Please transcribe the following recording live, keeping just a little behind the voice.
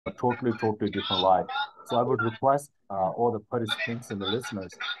a totally, totally different life. So I would request all the participants and the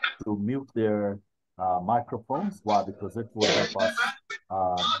listeners to mute their microphones. Why? Because it will help us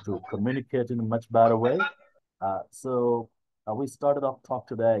to communicate in a much better way. So we started off talk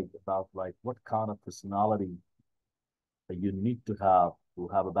today about like what kind of personality that you need to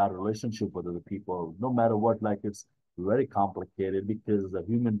have a bad relationship with other people, no matter what. Like it's very complicated because the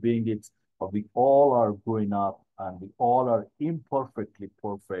human being, we all are growing up and we all are imperfectly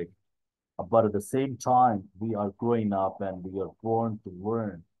perfect, but at the same time, we are growing up and we are born to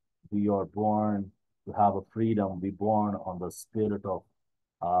learn. We are born to have a freedom. We born on the spirit of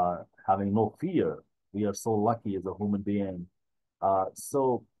having no fear. We are so lucky as a human being.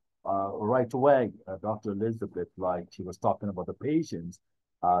 So right away, Dr. Elizabeth, like she was talking about the patients.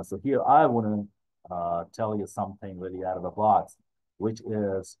 So here I want to tell you something really out of the box, which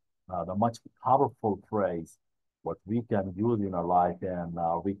is the much powerful phrase what we can use in our life, and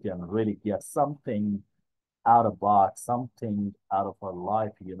we can really get something out of box, something out of our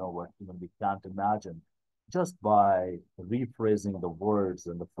life, what even we can't imagine, just by rephrasing the words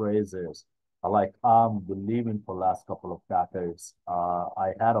and the phrases. Like I'm believing for last couple of decades,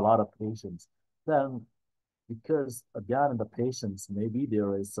 I had a lot of patience. Then because again in the patients maybe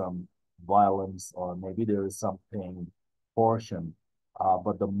there is some violence or maybe there is something portion,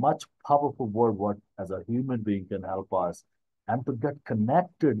 but the much powerful word what as a human being can help us and to get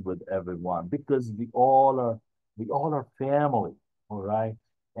connected with everyone because we all are family, all right.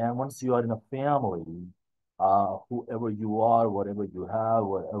 And once you are in a family, whoever you are, whatever you have,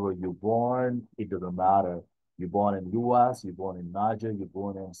 wherever you're born, it doesn't matter. You're born in US, you're born in Niger, you're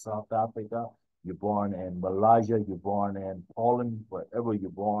born in South Africa, you're born in Malaysia, you're born in Poland, wherever you're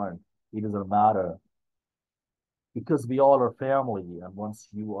born, it doesn't matter because we all are family. And once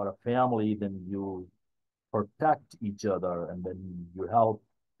you are a family, then you protect each other and then you help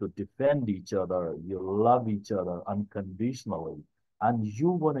to defend each other. You love each other unconditionally. And you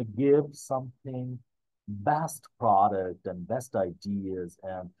want to give something best product and best ideas.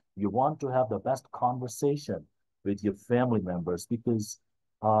 And you want to have the best conversation with your family members because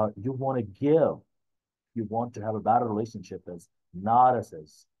you want to give, you want to have a better relationship as not as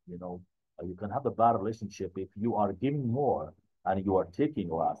you can have a bad relationship if you are giving more and you are taking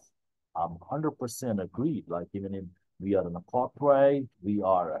less. I'm 100% agreed. Like even in we are in a corporate, we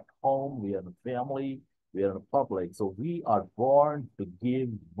are at home, we are in a family, we are in a public. So we are born to give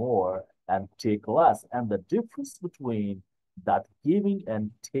more and take less. And the difference between that giving and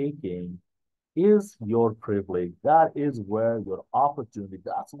taking is your privilege. That is where your opportunity,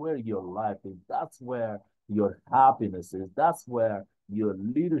 that's where your life is, that's where your happiness is, that's where your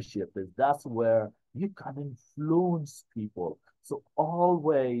leadership is, that's where you can influence people. So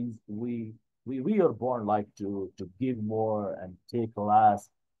always we are born like to give more and take less.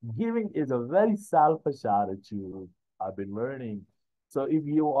 Giving is a very selfish attitude, I've been learning. So if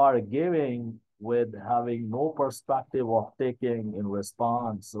you are giving with having no perspective of taking in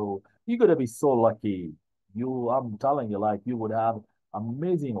response, so you're gonna be so lucky. I'm telling you, like you would have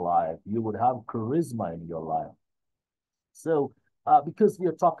amazing life. You would have charisma in your life. So, because we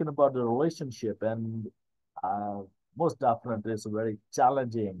are talking about the relationship, and uh, most definitely it's a very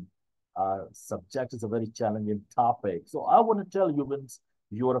challenging subject. It's a very challenging topic. So, I want to tell you, when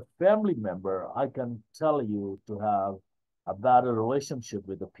you're a family member, I can tell you to have a better relationship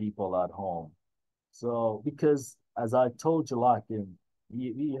with the people at home. So, because as I told you, like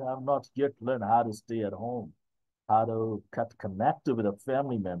we have not yet learned how to stay at home, how to get connected with a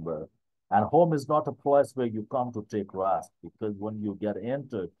family member. And home is not a place where you come to take rest because when you get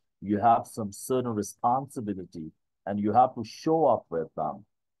into it, you have some certain responsibility and you have to show up with them.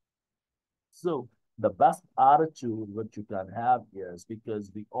 So the best attitude what you can have is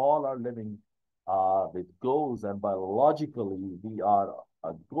because we all are living with goals and biologically we are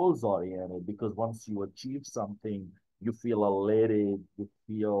goals oriented because once you achieve something, you feel elated, you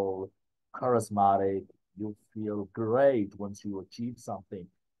feel charismatic, you feel great once you achieve something.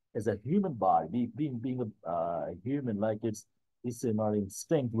 As a human body, being a human, like it's in our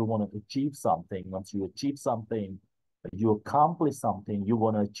instinct, we want to achieve something. Once you achieve something, you accomplish something, you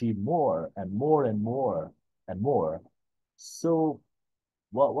want to achieve more and more and more and more. So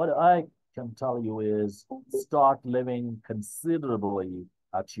what I can tell you is start living considerably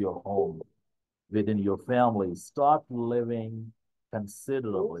at your home, within your family. Start living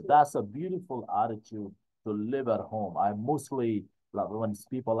considerably. That's a beautiful attitude to live at home. I mostly like when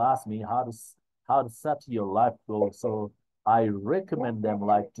people ask me how to set your life goal. So I recommend them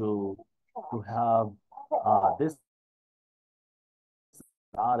like to have this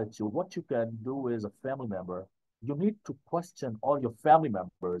attitude. What you can do is a family member. You need to question all your family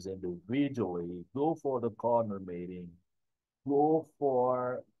members individually. Go for the corner meeting, go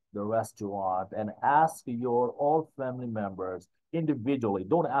for the restaurant, and ask your all family members individually.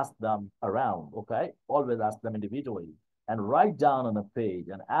 Don't ask them around, okay? Always ask them individually and write down on a page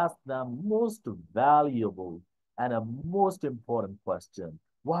and ask them most valuable and a most important question.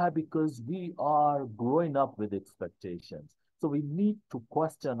 Why? Because we are growing up with expectations. So we need to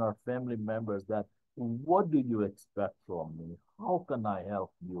question our family members that what do you expect from me? How can I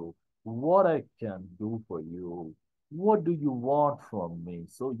help you? What I can do for you? What do you want from me?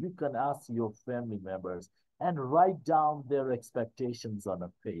 So you can ask your family members and write down their expectations on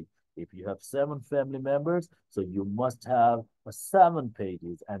a page. If you have 7 family members, so you must have 7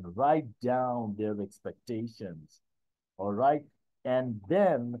 pages and write down their expectations. All right. And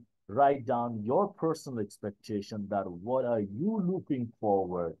then write down your personal expectation that what are you looking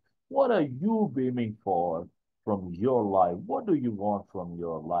forward? What are you beaming for from your life? What do you want from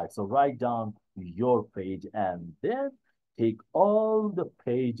your life? So write down your page and then take all the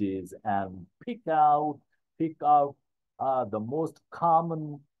pages and pick out the most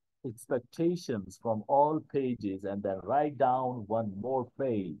common expectations from all pages and then write down one more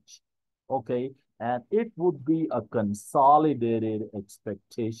page. Okay, and it would be a consolidated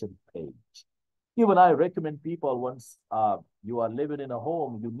expectation page. Even I recommend people once you are living in a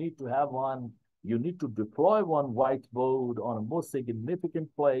home, you need to have one, you need to deploy one whiteboard on a most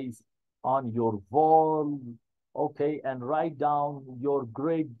significant place on your wall, okay, and write down your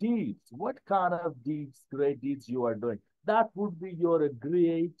great deeds. What kind of deeds, great deeds you are doing? That would be your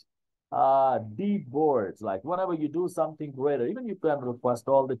great deed boards. Like whenever you do something greater, even you can request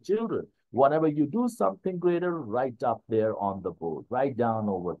all the children. Whenever you do something greater, write up there on the board, write down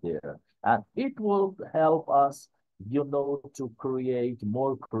over there. And it will help us, to create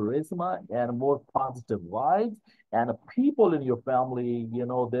more charisma and more positive vibes. And people in your family,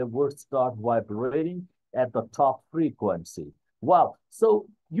 they will start vibrating at the top frequency. Wow. So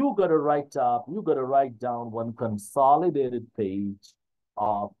you got to write down one consolidated page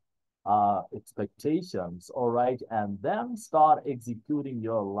of expectations, all right, and then start executing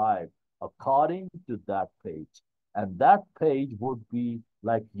your life according to that page. And that page would be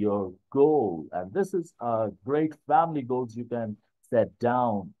like your goal. And this is a great family goals you can set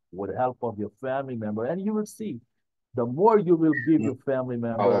down with the help of your family member. And you will see the more you will give your family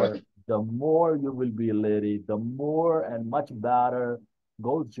Our member, the more you will be elated, the more and much better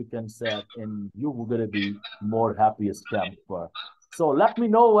goals you can set, and you will gonna be more happiest camper. So let me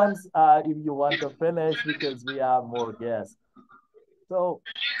know once if you want to finish because we have more guests. So,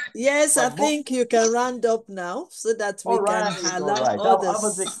 Yes, I but think you can round up now so that we all can right, all allow right. I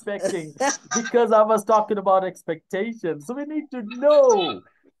was others. expecting because I was talking about expectations. So we need to know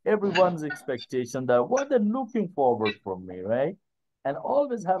everyone's expectation that what they're looking forward from me, right? And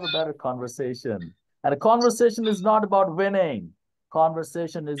always have a better conversation. And a conversation is not about winning.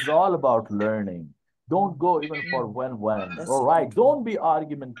 Conversation is all about learning. Don't go even for Mm, when. that's All a right. good one. Don't be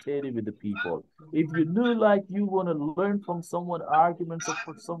argumentative with the people. If you knew like you want to learn from someone arguments or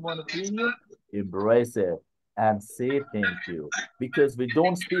for someone opinion, embrace it and say thank you because we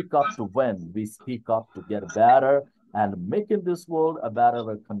don't speak up to win, we speak up to get better and making this world a better,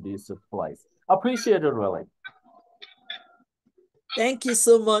 a conducive place. Appreciate it, really. Thank you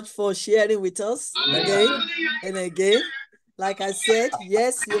so much for sharing with us again and again. Like I said,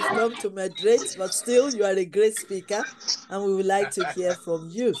 yes, you've come to moderate, but still, you are a great speaker, and we would like to hear from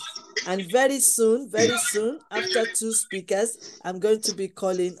you. And very soon, after 2 speakers, I'm going to be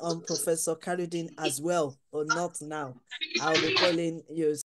calling on Professor Karudin as well, or not now. I'll be calling you